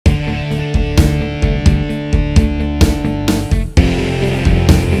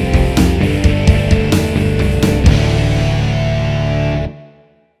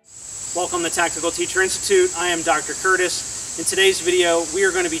Tactical Teacher Institute. I am Dr. Curtis. In today's video, we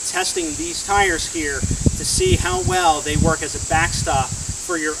are going to be testing these tires here to see how well they work as a backstop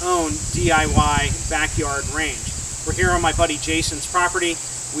for your own DIY backyard range. We're here on my buddy Jason's property.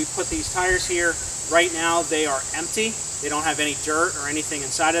 We put these tires here. Right now they are empty. They don't have any dirt or anything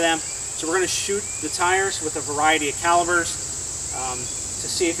inside of them. So we're going to shoot the tires with a variety of calibers to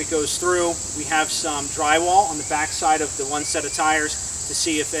see if it goes through. We have some drywall on the back side of the one set of tires to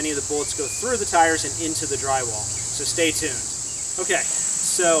see if any of the bullets go through the tires and into the drywall. So stay tuned. Okay,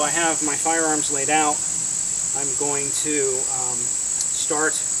 so I have my firearms laid out. I'm going to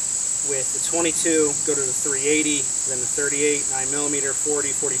start with the 22, go to the 380, then the 38, 9mm, 40,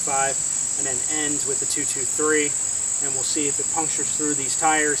 45, and then end with the 223. And we'll see if it punctures through these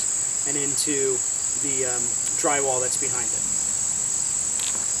tires and into the drywall that's behind it.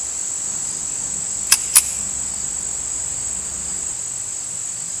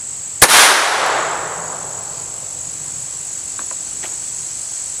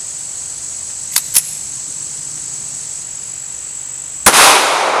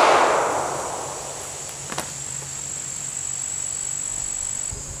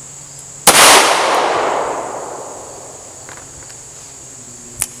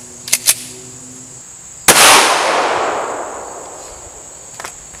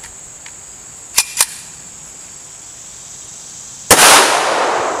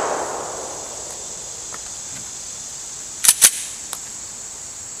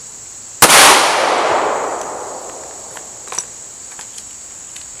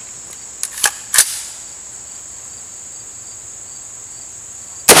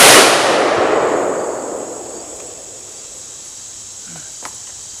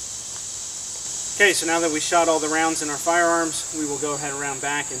 Okay, so now that we shot all the rounds in our firearms, we will go ahead and round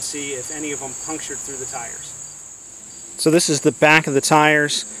back and see if any of them punctured through the tires. So this is the back of the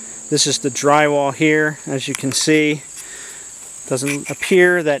tires. This is the drywall here. As you can see, it doesn't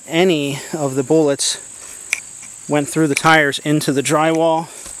appear that any of the bullets went through the tires into the drywall,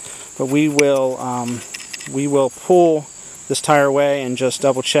 but we will pull this tire away and just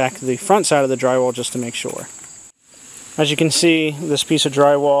double check the front side of the drywall just to make sure. As you can see, this piece of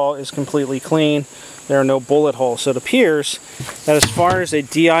drywall is completely clean. There are no bullet holes. So it appears that as far as a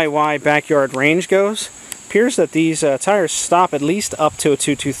DIY backyard range goes, it appears that these tires stop at least up to a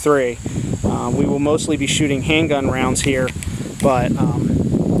 223. We will mostly be shooting handgun rounds here, but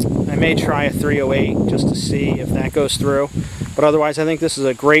I may try a 308 just to see if that goes through. But otherwise, I think this is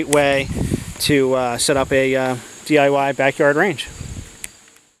a great way to set up a DIY backyard range.